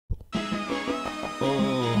Oh,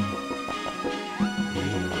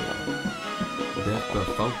 yeah. That the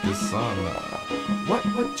focus on. What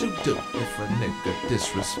would you do if a nigga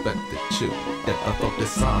disrespected you? That the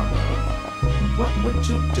focus on. What would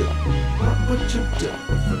you do? What would you do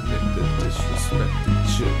if a nigga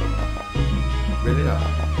disrespected you? Ready up,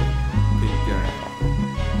 big gang.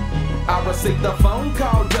 I received a phone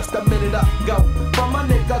call just a minute ago from a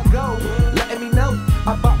nigga go, letting me know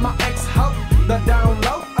about my ex-hoe. The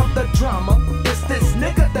download of the drama. It's this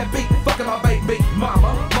nigga that be fucking my baby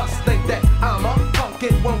mama. Must think that I'm a punk,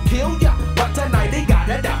 it won't kill ya, but tonight he got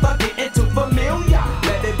it out for getting too familiar.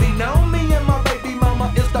 Let it be known, me and my baby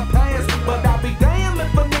mama is the past, but I'll be damn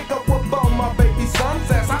if a nigga would bone my baby son's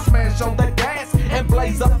ass. I smash on the gas and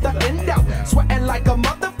blaze up the window, sweating like a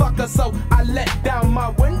motherfucker, so I let down my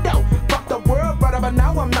window. Fuck the world, but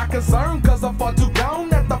now I'm not concerned, cause I'm far too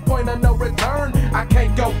gone at the point of no return. I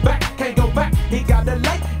can't go back, can't go back. He got a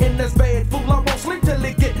light in this bed, fool, I won't sleep till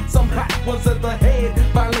he get some hot ones in the head.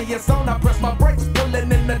 Finally it's on, I press my brakes, pulling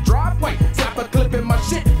in the driveway, slap a clip in my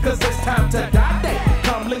shit, cause it's time to die day.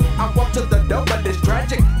 Calmly, I walk to the door, but it's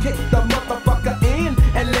tragic. Kick the motherfucker in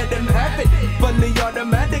and let him have it. Fully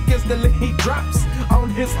automatic, instantly he drops on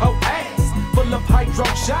his whole ass, full of hydro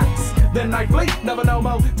shots. Then I flee, never no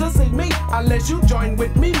more to see me, unless you join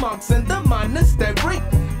with me, monks in the monastery.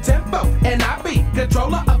 Tempo, and I be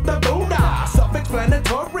controller of the Buddha.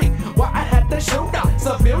 Self-explanatory, why I had to shoot a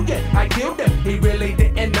civilian. I killed him, he really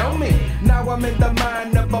didn't know me. Now I'm in the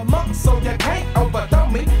mind of a monk, so you can't overthrow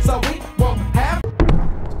me. So we won't have.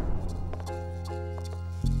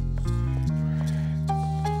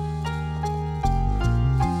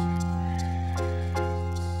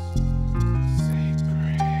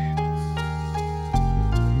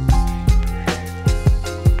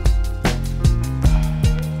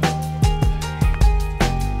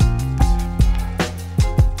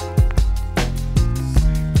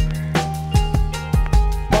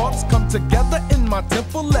 Together in my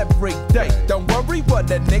temple every day. Don't worry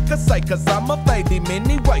what a nigga say, cause I'm a fade him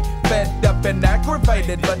anyway. Fed up and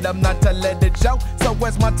aggravated, but I'm not to let it show. So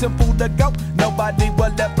where's my temple to go? Nobody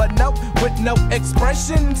will ever know. With no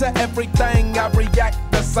expression to everything, I react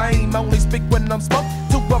the same. Only speak when I'm spoke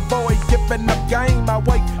to avoid giving up game. I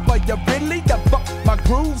wait for you really to fuck my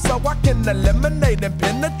groove, so I can eliminate and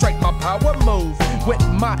penetrate my power move. With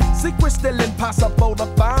my secret still impossible to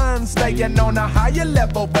find, staying on a higher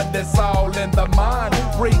level, but it's all in the mind.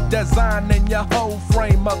 Redesigning your whole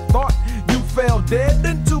frame of thought. You fell dead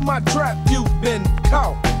into my trap, you've been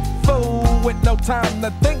caught. Fool with no time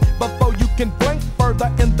to think before you can blink.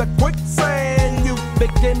 Further in the quicksand, you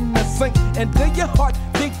begin to sink into your heart.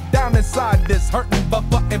 Deep down inside this hurting, but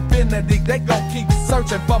for infinity they gon' keep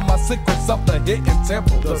searching for my secrets of the hidden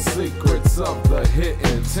temple. The secrets of the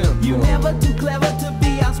hidden temple. You never too clever to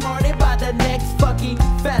be outsmarted by the next fucking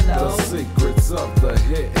fellow. The secrets of the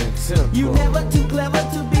hidden temple. You never too clever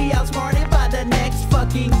to be outsmarted by the next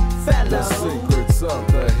fucking fellow. The secrets of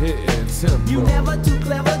the hidden temple. You never too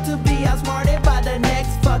clever to be outsmarted by the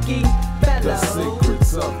next fucking fellow. The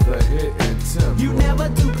secrets of the hidden temple. You never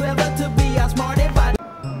too clever to be outsmarted by.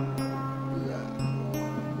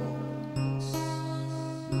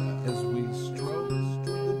 As we stroll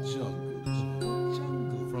through the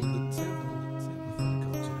jungle, from the temple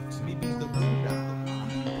to maybe the Buddha.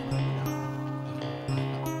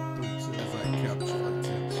 As I capture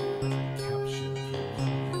attention,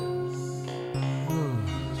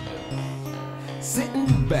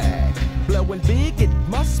 Sitting back, blowing big, it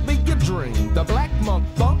must be a dream. The black monk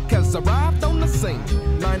funk has arrived on the scene.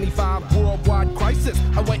 95 worldwide crisis,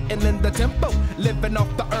 awaiting in the tempo. Living off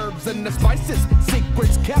the herbs and the spices.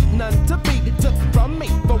 Secrets kept, none to be took from me.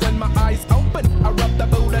 But when my eyes open, I rub the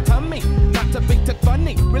Buddha tummy. Not to be took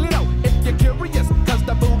funny, really though, if you're curious. Cause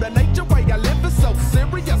the Buddha nature way I live is so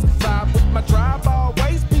serious. Vibe with my tribe,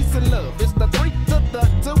 always peace and love. It's the 3 to the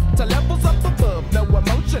 2 to levels up above. No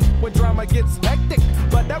emotion when drama gets hectic,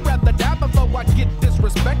 but I'd rather die before I get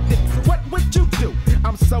disrespected. So what would you do?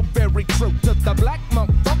 I'm so very true to the black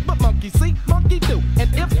monk funk, but monkey see, monkey do. And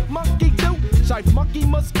if monkey do, shy monkey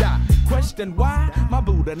must die. Question why? My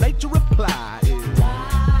Buddha nature reply is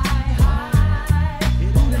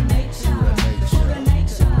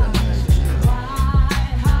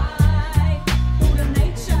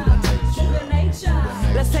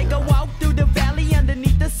Let's take a walk through the valley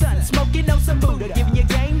underneath the sun, smoking on some Buddha, giving you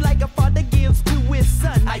game like a father gives to his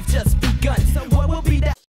son. I've just begun, so what will be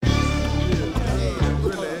that?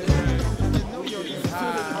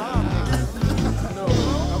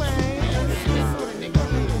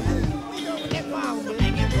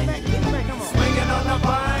 swinging on the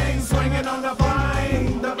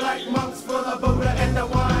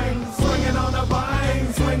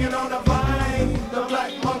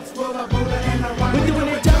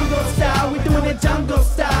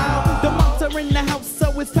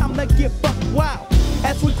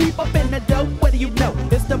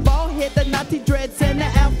head, the naughty dreads and the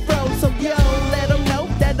afro. So yo, let them know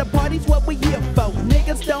that the party's what we here for.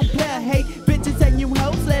 Niggas don't play, hate bitches and you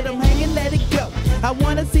hoes, let them hang and let it go. I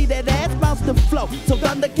wanna see that ass bounce to flow. So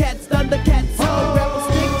Thundercats, oh, grab a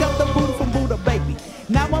stick up the Buddha from Buddha, baby.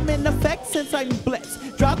 Now I'm in effect since I'm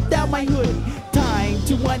blessed. Drop down my hoodie, time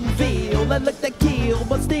to unveil. I look to kill,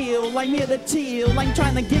 but still I'm here to chill. I'm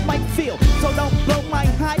trying to get my feel, so don't blow my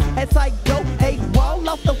high as I go a wall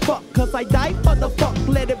off the fuck. Cause I die for the fuck,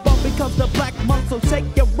 let it bump because the black monks will shake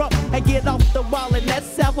your rump and get off the wall and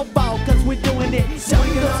let's have a ball. Cause we're doing it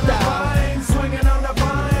Swinging on the style. vine, swinging on the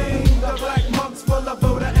vine. The black monks full of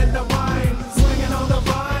Buddha and the wine. Swinging on the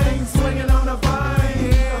vine, swinging on the vine.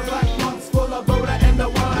 The black monks full of Buddha and the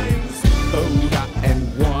wine. Buddha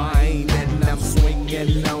and wine, and I'm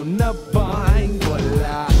swinging on the vine.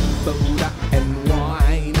 Voila, Buddha and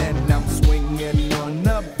wine, and I'm swinging on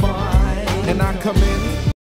the vine. And I come in